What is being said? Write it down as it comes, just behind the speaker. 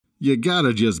You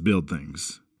gotta just build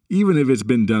things. Even if it's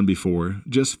been done before,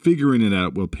 just figuring it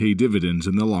out will pay dividends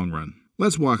in the long run.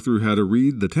 Let's walk through how to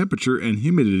read the temperature and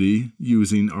humidity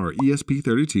using our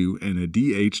ESP32 and a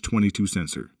DH22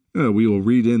 sensor. We will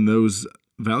read in those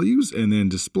values and then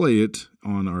display it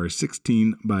on our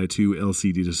 16:2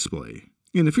 LCD display.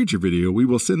 In a future video, we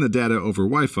will send the data over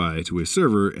Wi-Fi to a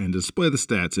server and display the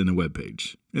stats in a web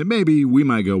page. And maybe we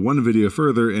might go one video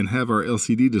further and have our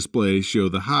LCD display show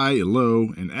the high,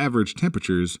 low, and average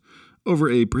temperatures over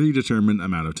a predetermined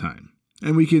amount of time.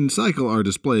 And we can cycle our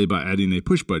display by adding a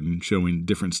push button showing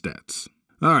different stats.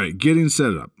 Alright, getting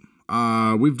set up.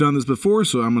 We've done this before,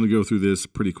 so I'm going to go through this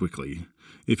pretty quickly.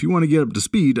 If you want to get up to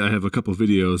speed, I have a couple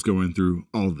videos going through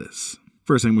all this.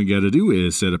 First thing we got to do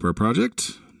is set up our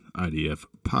project. IDF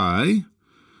Pi,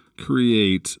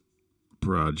 create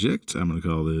project. I'm going to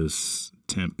call this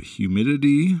Temp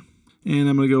Humidity, and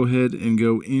I'm going to go ahead and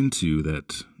go into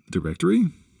that directory.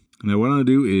 Now what I'm going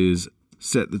to do is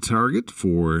set the target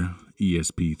for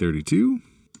ESP32.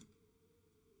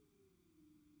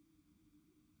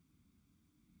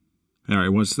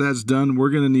 Alright, once that's done, we're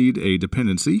going to need a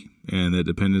dependency, and that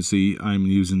dependency I'm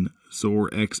using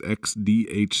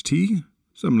XXDHT.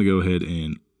 So I'm going to go ahead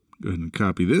and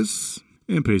copy this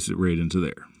and paste it right into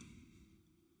there.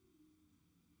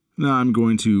 Now I'm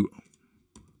going to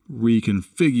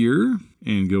reconfigure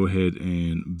and go ahead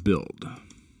and build.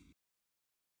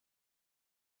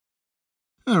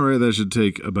 Alright, that should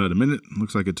take about a minute.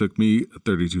 Looks like it took me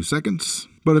 32 seconds.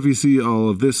 But if you see all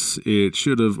of this, it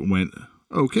should have went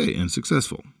okay and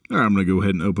successful. Alright, I'm going to go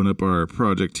ahead and open up our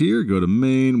project here. Go to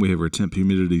main. We have our temp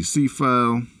humidity C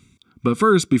file. But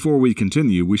first, before we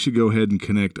continue, we should go ahead and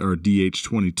connect our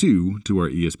DH22 to our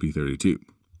ESP32.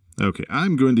 Okay,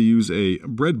 I'm going to use a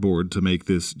breadboard to make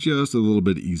this just a little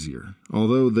bit easier.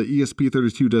 Although the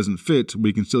ESP32 doesn't fit,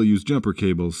 we can still use jumper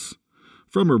cables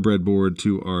from our breadboard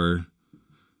to our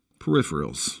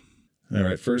peripherals.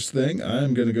 Alright, first thing,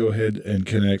 I'm going to go ahead and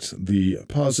connect the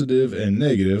positive and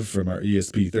negative from our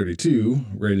ESP32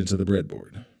 right into the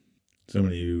breadboard. So I'm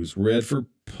going to use red for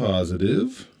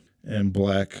positive and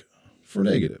black for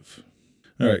negative.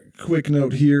 Alright, quick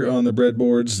note here on the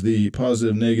breadboards, the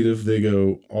positive negative, they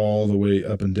go all the way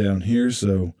up and down here,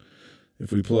 so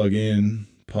if we plug in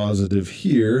positive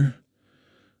here,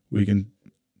 we can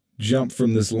jump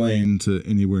from this lane to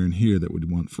anywhere in here that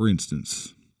we'd want, for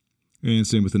instance. And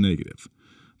same with the negative.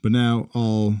 But now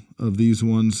all of these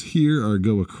ones here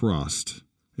go across.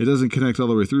 It doesn't connect all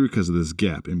the way through because of this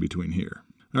gap in between here.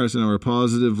 Alright, so now our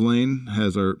positive lane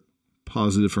has our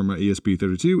positive from our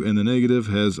ESP32, and the negative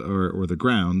has our, or the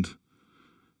ground,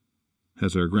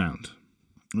 has our ground.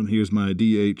 And here's my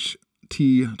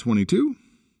DHT22. I'm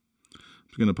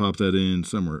just going to pop that in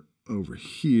somewhere over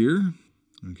here,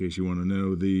 in case you want to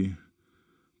know the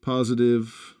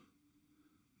positive,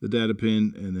 the data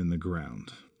pin, and then the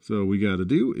ground. So what we got to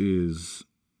do is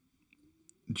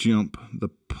jump the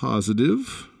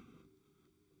positive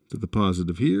to the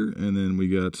positive here, and then we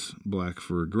got black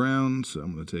for ground, so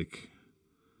I'm going to take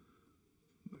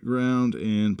ground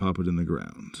and pop it in the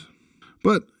ground.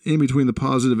 But in between the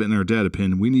positive and our data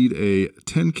pin, we need a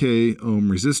 10K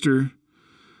ohm resistor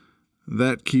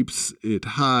that keeps it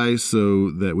high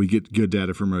so that we get good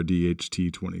data from our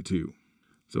DHT22.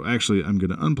 So actually, I'm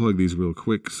going to unplug these real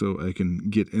quick so I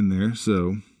can get in there.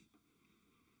 So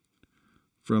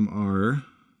from our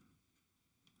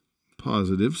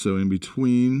positive, so in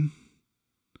between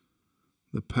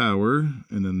the power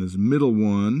and then this middle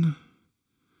one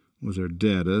was our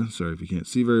data. Sorry if you can't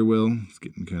see very well. It's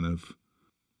getting kind of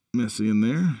messy in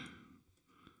there.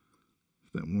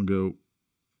 That one will go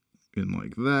in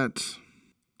like that.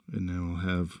 And now I'll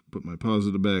have put my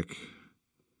positive back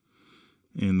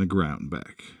and the ground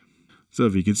back. So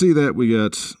if you can see that, we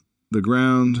got the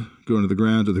ground going to the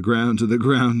ground to the ground to the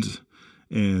ground.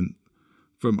 And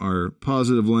from our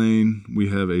positive lane, we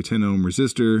have a 10 ohm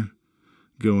resistor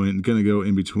going to go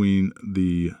in between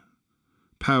the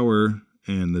power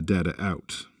and the data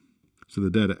out. So the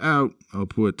data out, I'll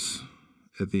put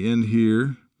at the end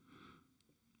here.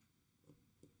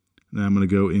 Now I'm going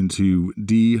to go into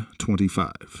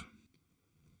D25.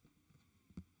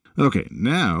 Okay,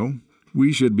 now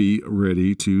we should be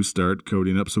ready to start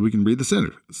coding up so we can read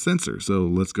the sensor. So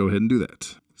let's go ahead and do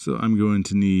that. So I'm going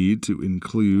to need to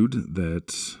include that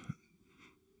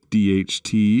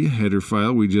DHT header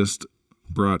file we just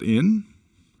brought in.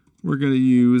 We're going to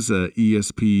use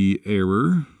ESP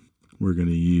error. We're going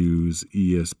to use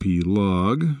ESP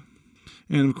log.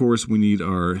 And of course, we need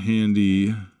our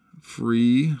handy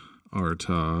free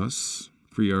RTOS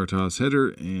header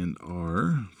and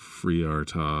our free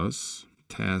RTOS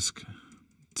task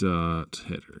dot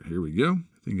header. Here we go.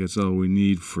 I think that's all we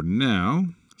need for now.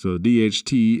 So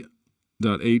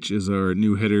DHT.H is our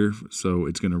new header, so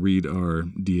it's going to read our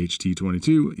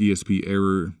DHT22. ESP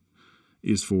error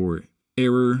is for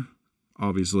error.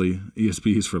 Obviously,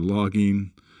 ESP is for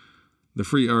logging. The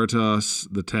free RTOS,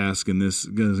 the task in this,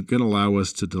 is going to allow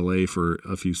us to delay for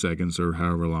a few seconds or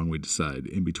however long we decide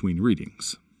in between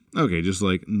readings. Okay, just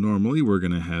like normally, we're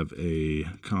going to have a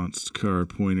const char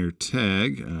pointer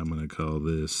tag. I'm going to call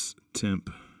this temp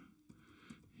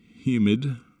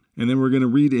humid. And then we're going to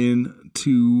read in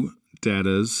two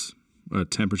datas,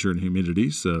 temperature and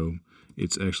humidity. So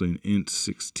it's actually an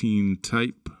int16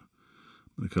 type.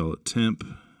 I'm going to call it temp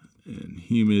and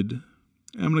humid.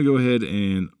 I'm going to go ahead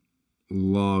and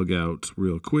log out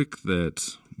real quick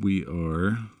that we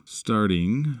are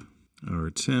starting our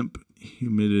temp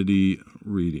humidity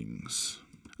readings.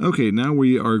 Okay, now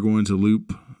we are going to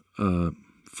loop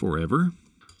forever.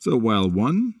 So while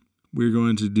 1, we're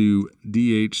going to do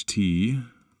DHT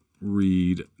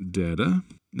read data.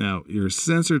 Now your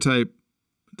sensor type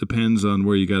depends on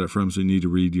where you got it from, so you need to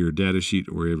read your data sheet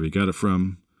or wherever you got it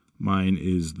from. Mine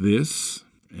is this,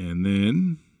 and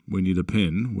then we need a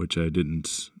pin, which I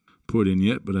didn't put in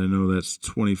yet, but I know that's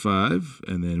 25,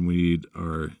 and then we need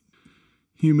our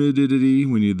humidity,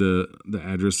 we need the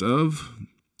address of,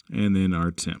 and then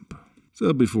our temp.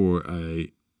 So before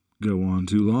I go on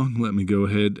too long, let me go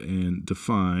ahead and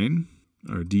define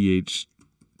our DHT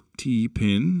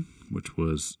pin, which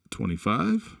was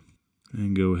 25,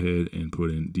 and go ahead and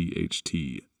put in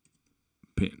DHT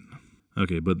pin.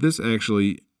 Okay, but this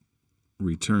actually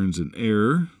returns an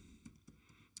error,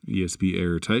 ESP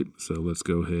error type, so let's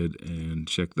go ahead and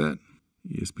check that.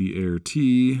 ESP error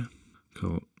T,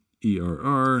 call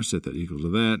ERR, set that equal to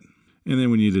that, and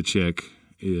then we need to check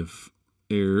if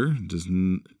error does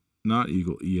not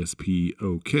equal ESP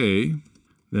OK.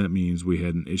 That means we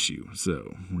had an issue.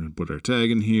 So we're going to put our tag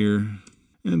in here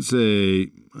and say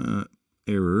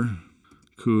error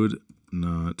could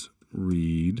not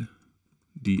read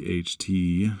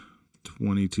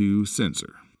DHT22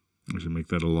 sensor. I should make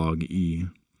that a log E.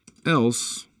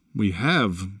 Else, we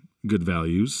have good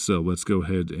values, so let's go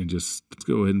ahead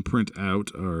and print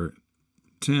out our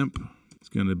temp. It's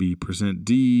going to be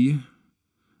 %D.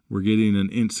 We're getting an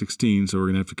int16, so we're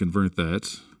going to have to convert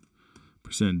that.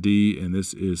 %D, and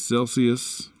this is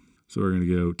Celsius. So we're going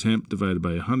to go temp divided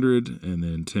by 100, and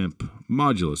then temp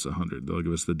modulus 100. That'll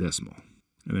give us the decimal.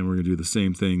 And then we're going to do the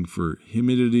same thing for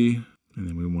humidity, and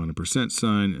then we want a %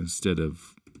 sign instead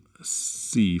of a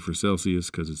C for Celsius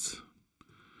because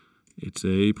it's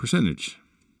a percentage.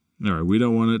 All right, we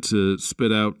don't want it to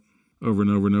spit out over and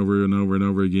over and over and over and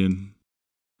over again.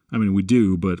 I mean, we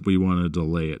do, but we want to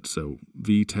delay it. So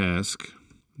vtask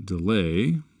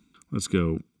delay. Let's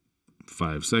go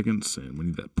 5 seconds, and we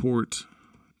need that port.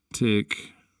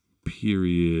 Tick,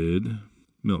 period,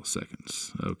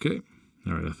 milliseconds. Okay.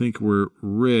 All right, I think we're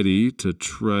ready to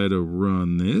try to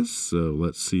run this. So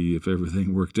let's see if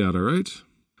everything worked out all right.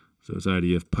 So it's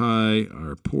IDF pi,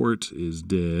 our port is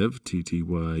dev,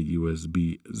 TTY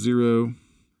USB 0,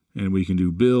 and we can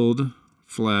do build,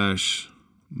 flash,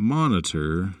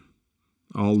 monitor,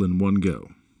 all in one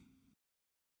go.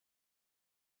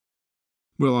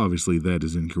 Well, obviously that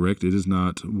is incorrect. It is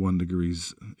not 1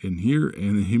 degrees in here,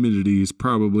 and the humidity is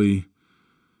probably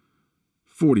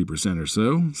 40% or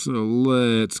so. So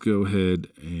let's go ahead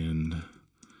and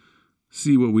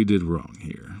see what we did wrong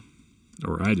here.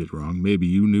 Or I did wrong. Maybe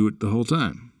you knew it the whole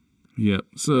time. Yep,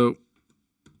 so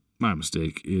my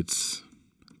mistake. It's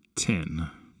 10,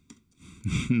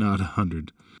 not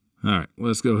 100. All right,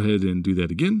 let's go ahead and do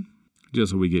that again,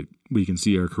 just so we can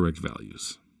see our correct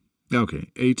values.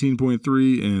 Okay,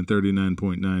 18.3 and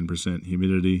 39.9%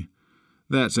 humidity.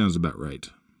 That sounds about right.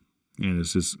 And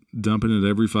it's just dumping it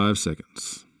every 5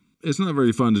 seconds. It's not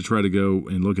very fun to try to go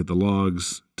and look at the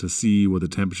logs to see what the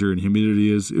temperature and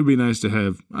humidity is. It would be nice to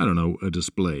have, I don't know, a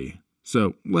display.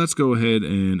 So let's go ahead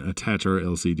and attach our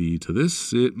LCD to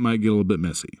this. It might get a little bit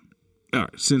messy. All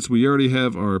right, since we already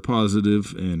have our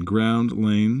positive and ground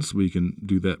lanes, we can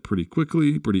do that pretty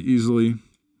quickly, pretty easily.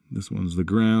 This one's the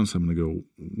ground, so I'm going to go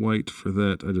white for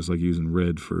that. I just like using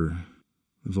red for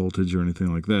voltage or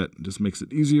anything like that. It just makes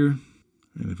it easier.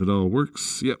 And if it all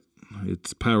works, yep,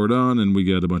 it's powered on and we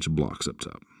got a bunch of blocks up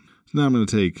top. So now I'm going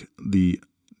to take the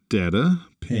data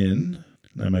pin.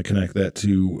 I'm going to connect that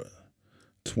to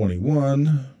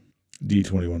 21,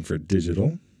 D21 for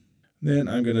digital. Then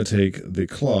I'm going to take the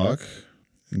clock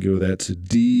and go that to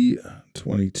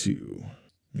D22.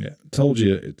 Yeah, told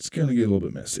you it's going to get a little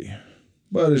bit messy,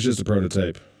 but it's just a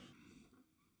prototype.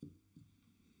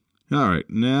 All right,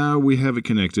 now we have it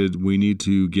connected. We need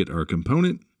to get our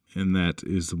component, and that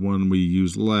is the one we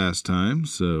used last time.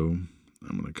 So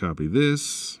I'm going to copy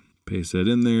this, paste that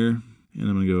in there, and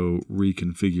I'm going to go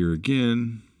reconfigure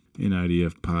again in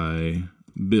IDF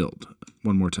build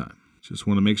one more time. Just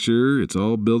want to make sure it's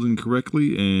all building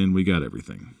correctly and we got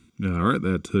everything. All right,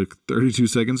 that took 32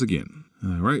 seconds again.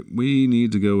 All right, we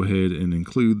need to go ahead and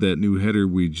include that new header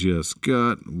we just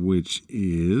got, which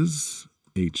is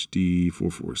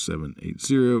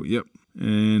HD44780. Yep.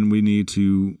 And we need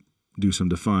to do some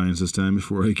defines this time.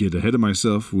 Before I get ahead of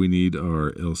myself, we need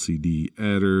our LCD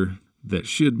adder. That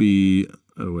should be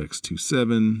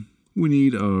OX27. We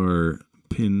need our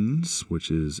pins,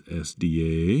 which is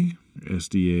SDA.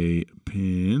 SDA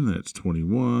pin, that's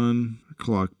 21.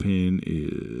 Clock pin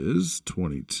is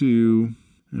 22.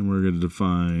 And we're going to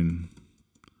define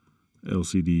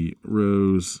LCD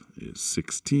rows is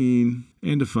 16.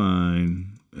 And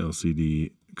define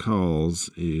LCD calls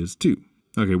is 2.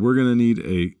 Okay, we're going to need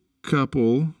a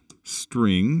couple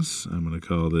strings. I'm going to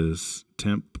call this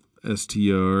temp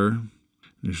str,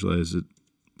 initialize it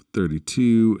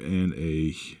 32, and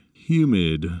a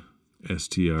humid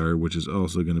str, which is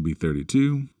also going to be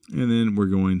 32. And then we're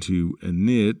going to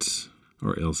init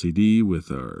our LCD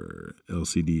with our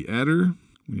LCD adder,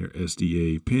 our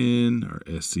SDA pin, our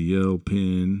SCL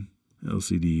pin,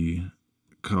 LCD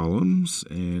columns,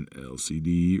 and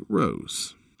LCD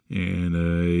rows. And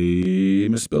I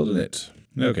misspelled init.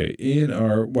 Okay, in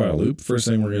our while loop, first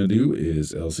thing we're going to do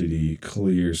is LCD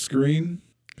clear screen,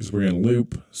 because we're going to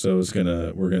loop. So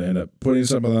we're going to end up putting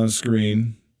something on the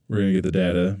screen. We're going to get the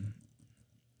data,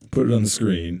 put it on the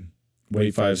screen,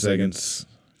 wait 5 seconds,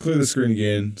 clear the screen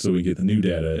again so we get the new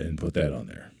data and put that on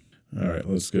there. All right,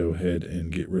 let's go ahead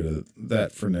and get rid of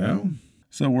that for now.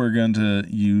 So we're going to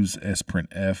use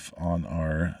sprintf on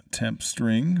our temp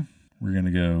string. We're going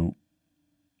to go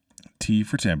T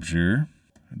for temperature.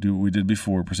 Do what we did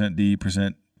before,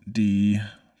 %D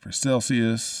for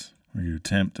Celsius. We're going to do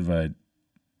temp divide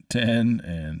 10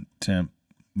 and temp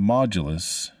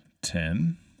modulus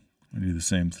 10. We do the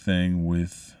same thing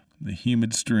with the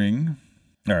humid string.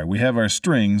 All right, we have our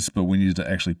strings, but we need to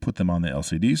actually put them on the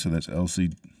LCD. So that's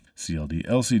LCD,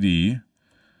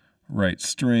 right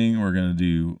string. We're going to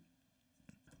do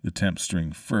the temp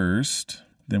string first.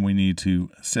 Then we need to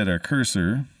set our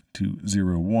cursor to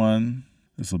 0, 1.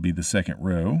 This will be the second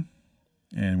row.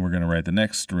 And we're going to write the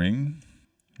next string,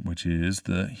 which is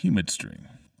the humid string.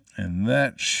 And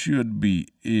that should be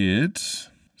it.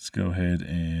 Let's go ahead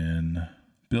and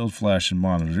build, flash, and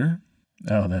monitor.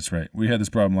 Oh, that's right. We had this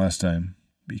problem last time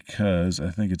because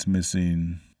I think it's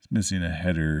missing a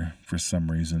header for some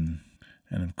reason.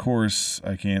 And of course,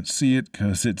 I can't see it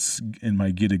because it's in my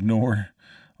git ignore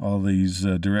all these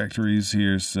directories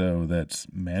here. So that's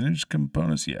manage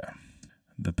components. Yeah.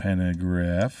 The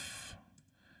pantograph.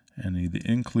 And need the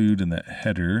include in that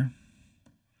header.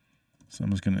 So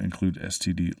I'm just going to include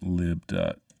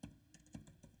stdlib.h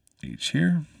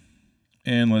here.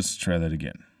 And let's try that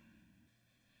again.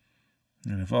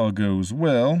 And if all goes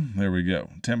well, there we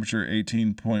go. Temperature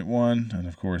 18.1. And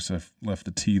of course, I've left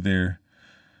the T there.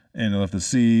 And I left the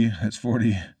C. It's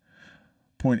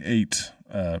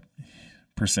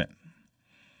 40.8%.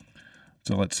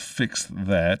 So let's fix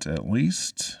that at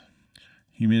least.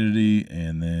 Humidity,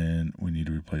 and then we need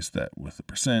to replace that with a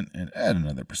percent and add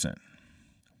another %.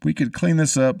 We could clean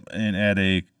this up and add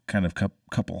a kind of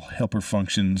couple helper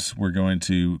functions. We're going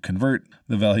to convert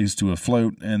the values to a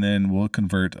float, and then we'll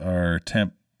convert our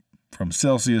temp from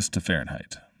Celsius to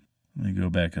Fahrenheit. Let me go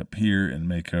back up here and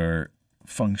make our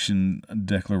function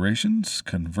declarations.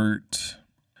 Convert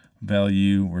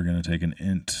value, we're going to take an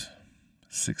int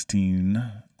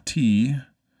 16t,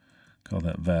 call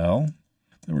that val.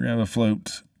 Then we're going to have a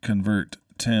float, convert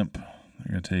temp.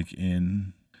 We're going to take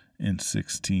in int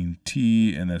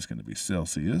 16t, and that's going to be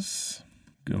Celsius.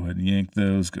 Go ahead and yank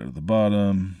those, go to the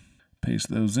bottom, paste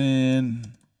those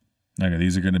in. Okay,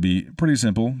 these are going to be pretty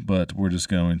simple, but we're just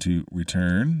going to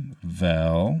return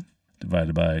val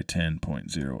divided by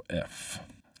 10.0f.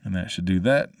 And that should do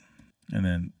that. And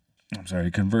then,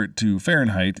 convert to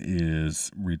Fahrenheit is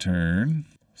return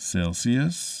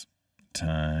Celsius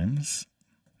times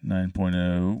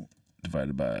 9.0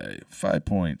 divided by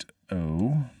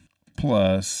 5.0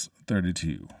 plus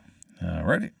 32.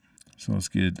 Alrighty. So let's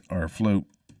get our float,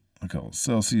 I call it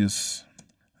Celsius.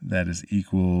 That is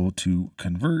equal to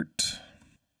convert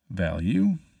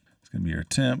value. It's going to be our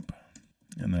temp.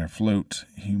 And then our float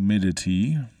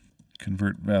humidity,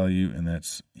 convert value, and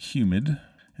that's humid.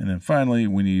 And then finally,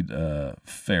 we need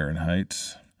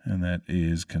Fahrenheit, and that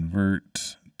is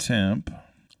convert temp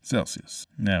Celsius.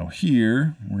 Now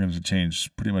here, we're going to change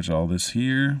pretty much all this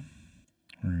here.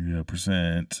 We're going to go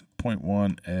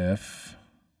 %.1f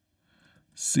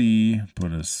C,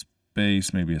 put a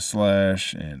space, maybe a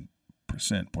slash, and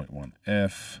 %.1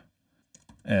 F.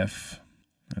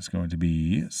 That's going to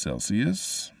be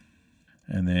Celsius.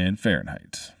 And then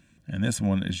Fahrenheit. And this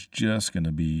one is just going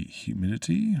to be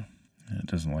humidity. And it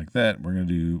doesn't like that. We're going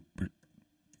to do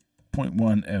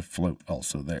 0.1 F float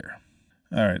also there.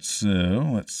 All right, so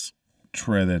let's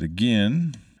try that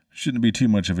again. Shouldn't be too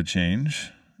much of a change.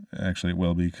 Actually, it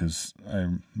will be because I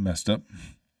messed up.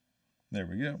 There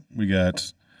we go. We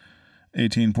got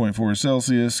 18.4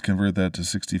 Celsius, convert that to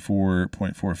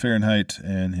 64.4 Fahrenheit,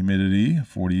 and humidity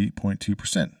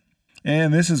 40.2%.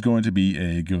 And this is going to be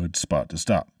a good spot to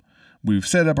stop. We've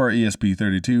set up our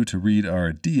ESP32 to read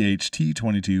our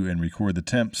DHT22 and record the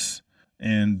temps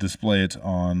and display it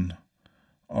on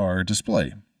our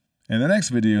display. In the next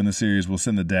video in the series, we'll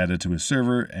send the data to a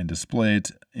server and display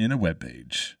it in a web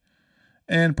page,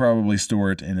 and probably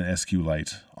store it in an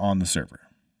SQLite on the server.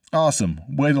 Awesome,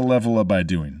 way to level up by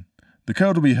doing. The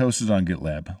code will be hosted on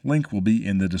GitLab, link will be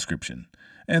in the description.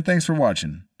 And thanks for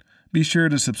watching. Be sure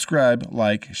to subscribe,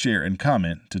 like, share, and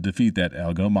comment to defeat that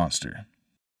algo monster.